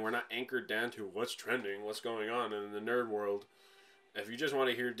 and we're not anchored down to what's trending, what's going on in the nerd world, if you just want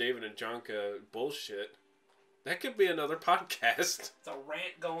to hear David and JonKuh bullshit, that could be another podcast. It's a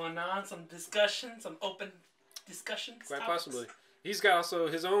rant going on, some discussion, some open discussions. Quite possibly. He's got also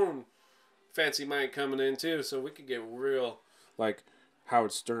his own fancy mic coming in too, so we could get real, like,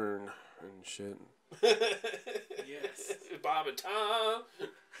 Howard Stern and shit. Yes. Bob and Tom.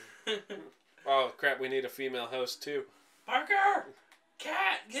 Oh, crap, we need a female host too. Parker!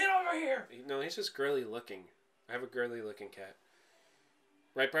 Cat, get over here! No, he's just girly looking. I have a girly looking cat.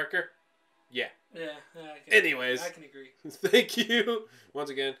 Right, Parker? Yeah. Yeah. Anyways. I can agree. Thank you. Once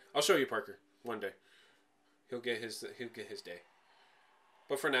again, I'll show you Parker one day. He'll get his day.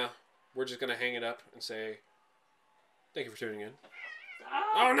 But for now, we're just gonna hang it up and say thank you for tuning in.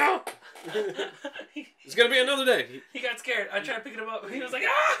 Oh no! It's gonna be another day. He got scared. I tried to pick him up. He was like,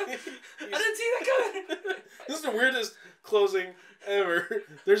 ah! I didn't see that coming. This is the weirdest closing ever.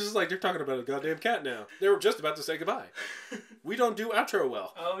 They're talking about a goddamn cat now. They were just about to say goodbye. We don't do outro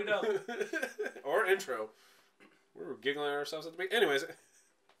well. Oh, we don't. Or intro. We were giggling at ourselves at the beginning. Anyways,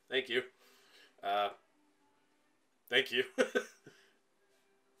 thank you. Thank you.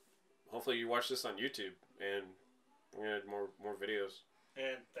 Hopefully you watch this on YouTube, and we're gonna add more videos.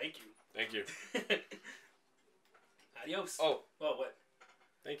 And thank you. Thank you. Adios. Oh, what?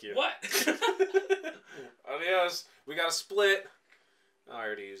 Thank you. What? Adios. We got a split. Oh, I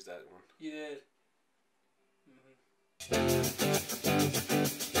already used that one. You did.